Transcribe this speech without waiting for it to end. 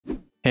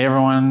Hey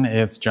everyone,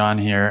 it's John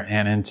here,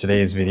 and in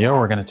today's video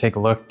we're going to take a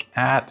look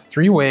at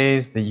 3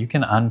 ways that you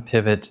can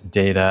unpivot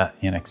data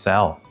in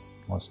Excel.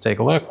 Let's take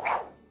a look.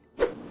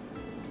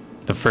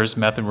 The first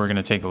method we're going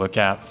to take a look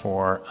at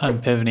for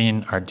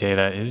unpivoting our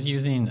data is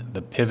using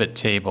the pivot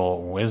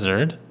table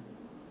wizard.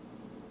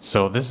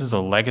 So this is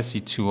a legacy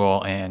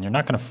tool and you're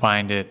not going to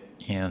find it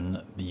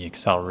in the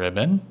Excel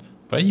ribbon,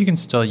 but you can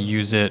still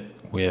use it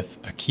with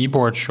a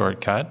keyboard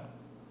shortcut.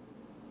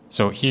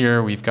 So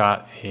here we've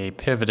got a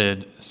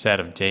pivoted set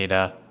of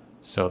data.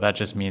 So that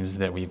just means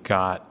that we've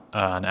got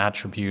an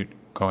attribute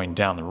going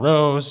down the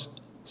rows.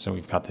 So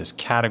we've got this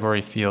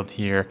category field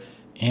here,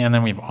 and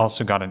then we've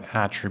also got an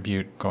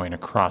attribute going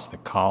across the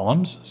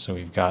columns. So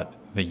we've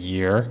got the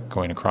year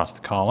going across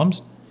the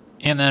columns.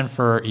 And then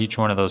for each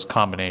one of those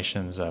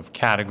combinations of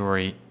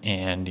category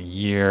and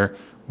year,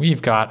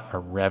 we've got a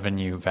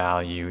revenue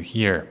value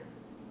here.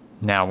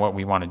 Now what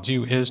we want to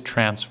do is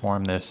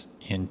transform this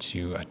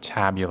into a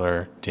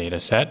tabular data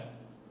set.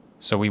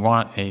 So we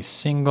want a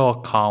single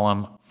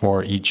column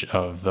for each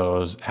of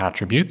those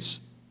attributes.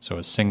 So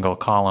a single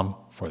column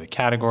for the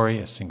category,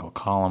 a single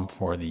column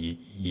for the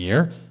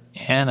year,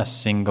 and a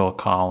single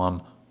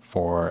column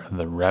for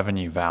the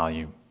revenue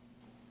value.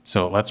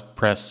 So let's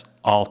press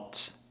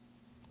Alt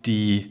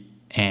D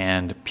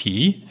and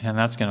P, and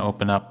that's going to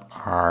open up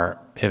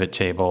our pivot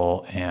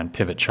table and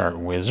pivot chart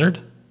wizard.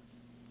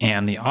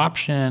 And the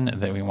option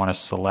that we want to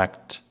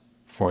select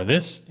for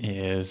this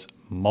is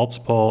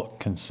multiple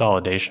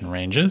consolidation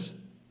ranges.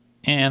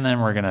 And then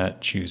we're going to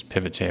choose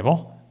pivot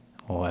table.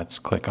 Let's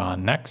click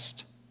on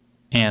next.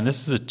 And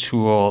this is a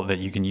tool that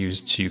you can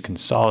use to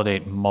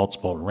consolidate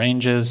multiple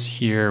ranges.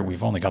 Here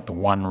we've only got the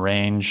one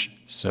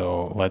range,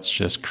 so let's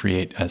just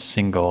create a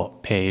single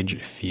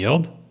page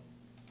field.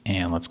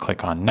 And let's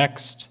click on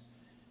next.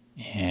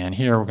 And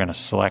here we're going to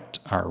select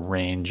our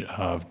range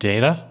of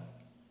data.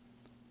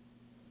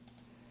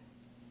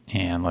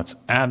 And let's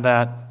add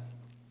that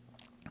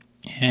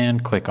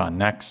and click on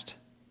next.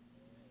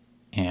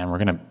 And we're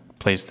going to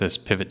place this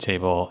pivot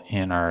table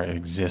in our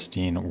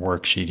existing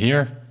worksheet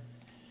here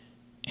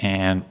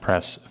and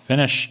press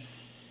finish.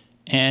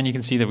 And you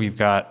can see that we've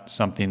got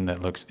something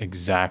that looks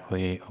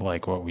exactly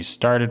like what we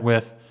started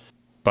with.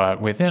 But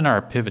within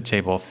our pivot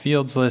table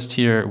fields list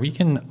here, we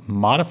can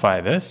modify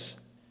this.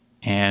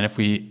 And if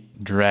we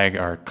drag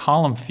our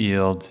column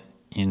field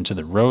into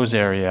the rows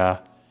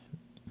area,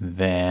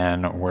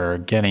 then we're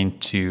getting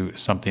to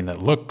something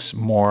that looks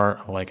more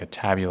like a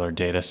tabular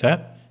data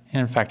set. And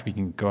in fact, we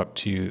can go up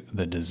to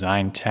the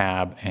Design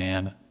tab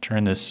and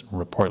turn this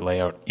report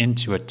layout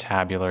into a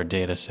tabular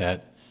data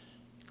set.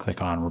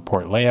 Click on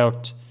Report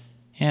Layout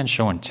and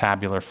Show in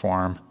Tabular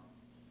Form.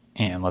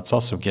 And let's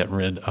also get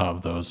rid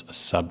of those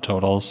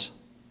subtotals.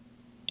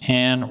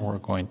 And we're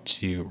going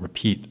to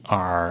repeat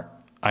our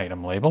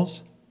item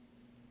labels.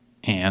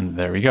 And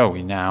there we go.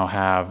 We now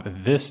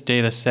have this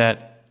data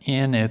set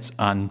in its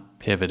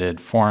unpivoted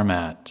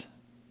format.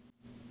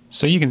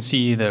 So you can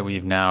see that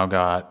we've now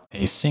got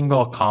a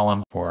single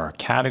column for our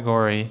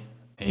category,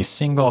 a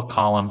single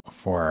column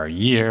for our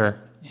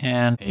year,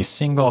 and a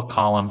single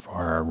column for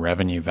our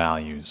revenue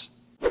values.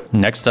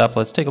 Next up,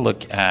 let's take a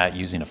look at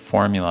using a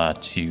formula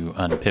to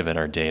unpivot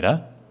our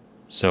data.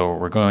 So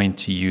we're going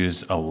to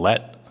use a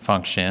let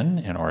function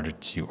in order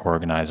to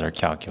organize our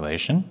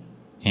calculation.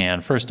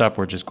 And first up,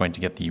 we're just going to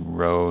get the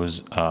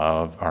rows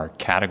of our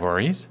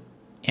categories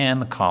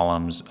and the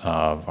columns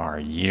of our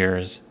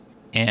years,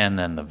 and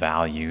then the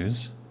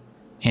values.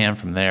 And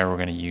from there, we're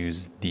going to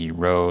use the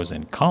rows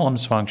and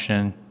columns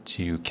function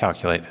to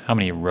calculate how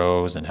many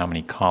rows and how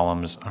many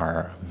columns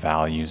our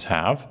values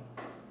have.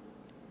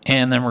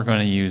 And then we're going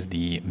to use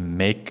the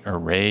make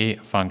array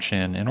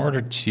function in order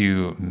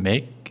to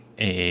make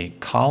a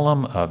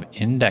column of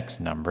index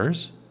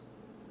numbers.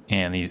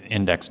 And these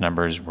index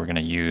numbers we're going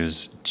to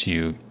use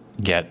to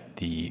get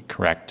the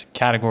correct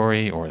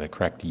category or the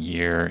correct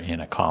year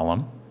in a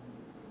column.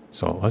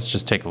 So let's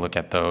just take a look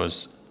at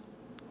those.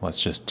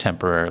 Let's just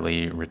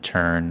temporarily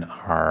return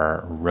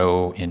our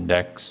row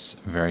index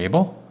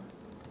variable.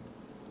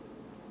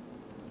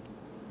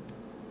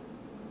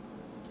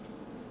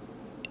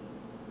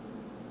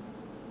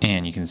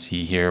 And you can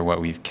see here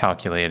what we've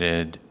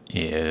calculated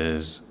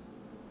is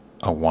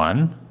a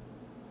 1,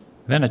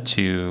 then a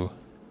 2,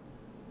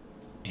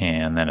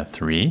 and then a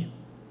 3.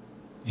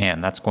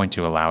 And that's going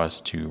to allow us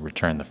to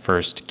return the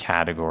first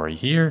category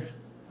here,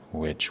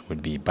 which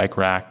would be bike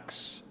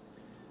racks.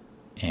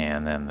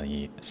 And then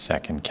the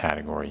second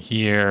category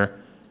here,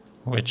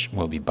 which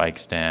will be bike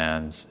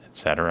stands,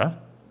 etc.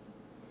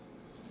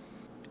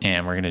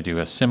 And we're going to do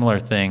a similar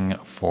thing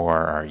for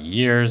our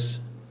years.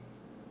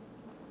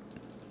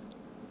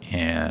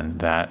 And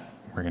that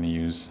we're going to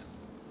use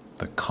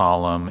the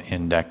column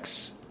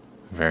index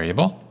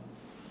variable.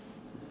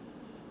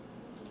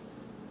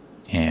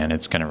 And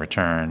it's going to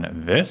return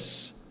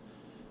this.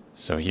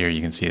 So here you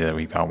can see that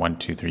we've got 1,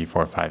 2, 3,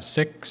 4, 5,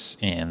 6,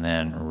 and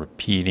then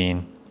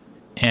repeating.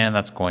 And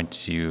that's going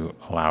to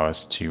allow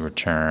us to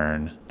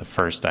return the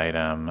first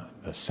item,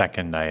 the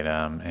second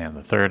item, and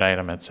the third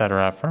item,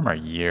 etc. from our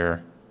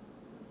year.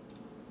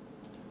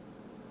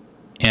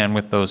 And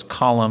with those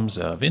columns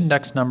of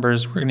index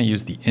numbers, we're going to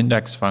use the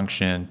index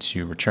function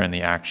to return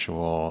the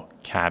actual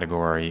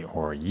category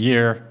or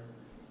year.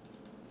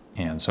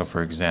 And so,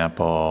 for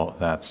example,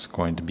 that's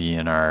going to be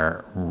in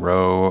our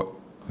row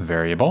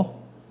variable.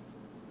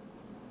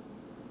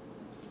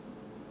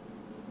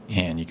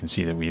 And you can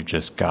see that we've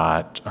just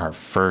got our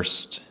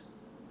first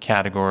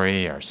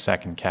category, our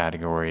second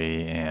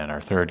category, and our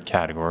third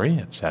category,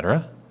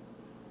 etc.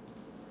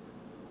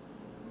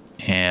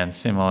 And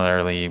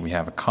similarly, we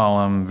have a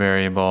column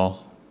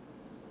variable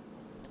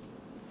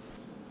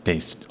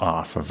based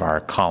off of our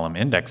column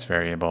index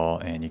variable,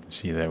 and you can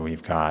see that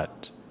we've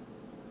got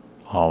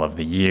all of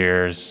the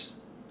years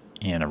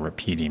in a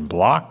repeating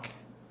block.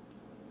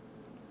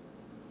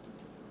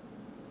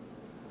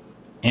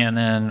 And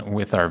then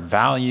with our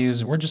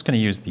values, we're just going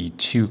to use the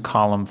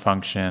toColumn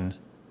function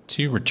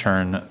to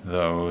return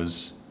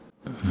those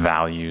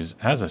values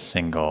as a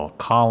single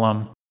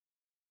column.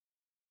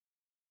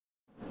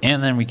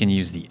 And then we can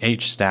use the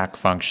hstack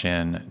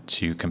function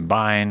to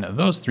combine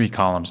those three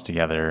columns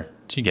together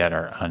to get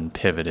our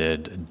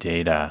unpivoted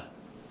data.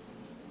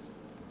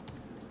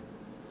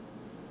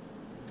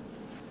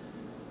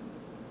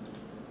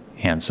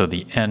 And so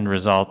the end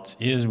result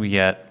is we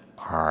get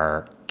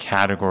our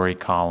category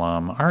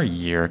column, our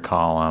year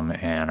column,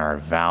 and our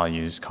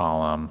values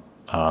column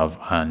of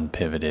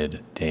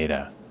unpivoted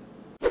data.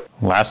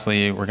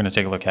 Lastly, we're going to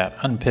take a look at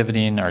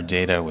unpivoting our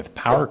data with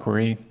Power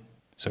Query.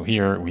 So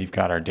here we've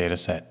got our data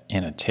set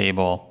in a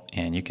table,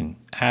 and you can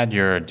add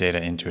your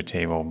data into a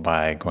table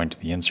by going to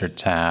the Insert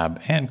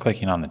tab and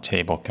clicking on the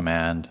Table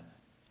command.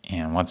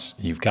 And once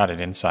you've got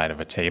it inside of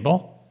a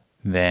table,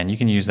 then you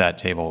can use that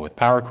table with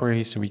Power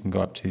Query. So we can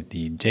go up to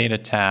the Data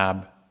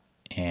tab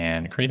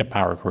and create a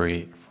Power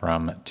Query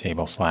from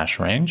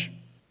table/range.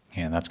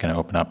 And that's going to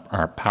open up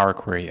our Power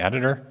Query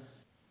editor.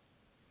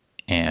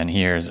 And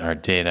here's our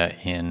data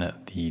in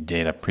the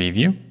data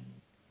preview.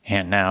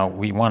 And now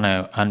we want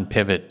to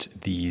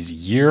unpivot these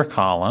year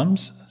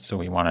columns. So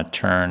we want to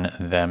turn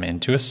them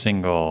into a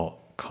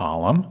single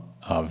column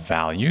of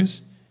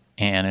values.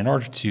 And in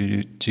order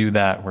to do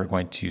that, we're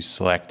going to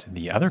select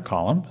the other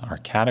column, our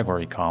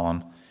category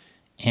column,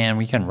 and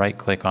we can right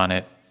click on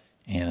it.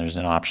 And there's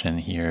an option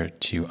here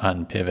to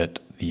unpivot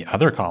the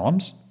other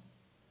columns.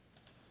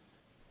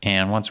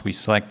 And once we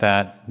select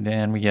that,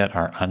 then we get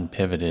our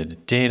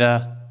unpivoted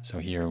data. So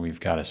here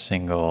we've got a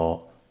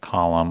single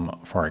column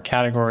for our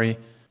category,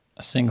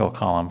 a single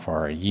column for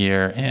our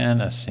year,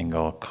 and a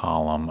single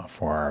column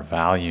for our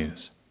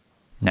values.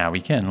 Now we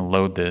can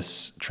load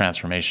this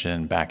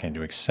transformation back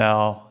into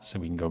Excel. So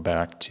we can go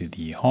back to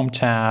the Home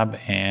tab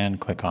and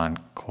click on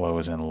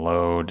Close and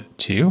Load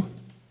To.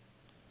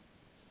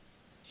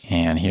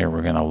 And here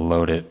we're going to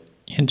load it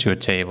into a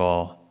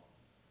table,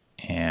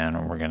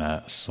 and we're going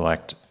to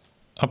select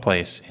a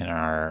place in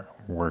our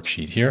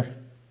worksheet here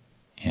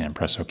and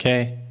press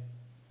OK.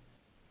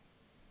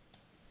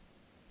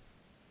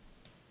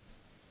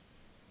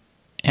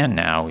 And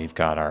now we've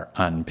got our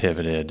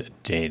unpivoted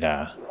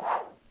data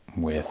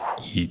with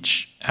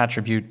each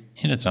attribute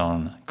in its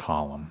own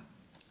column.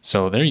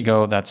 So there you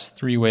go. That's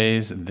 3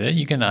 ways that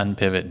you can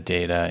unpivot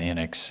data in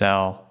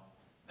Excel.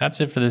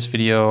 That's it for this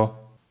video.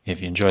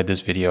 If you enjoyed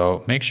this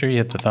video, make sure you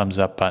hit the thumbs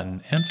up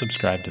button and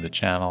subscribe to the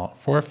channel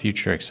for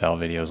future Excel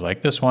videos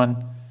like this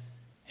one.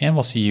 And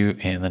we'll see you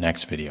in the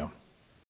next video.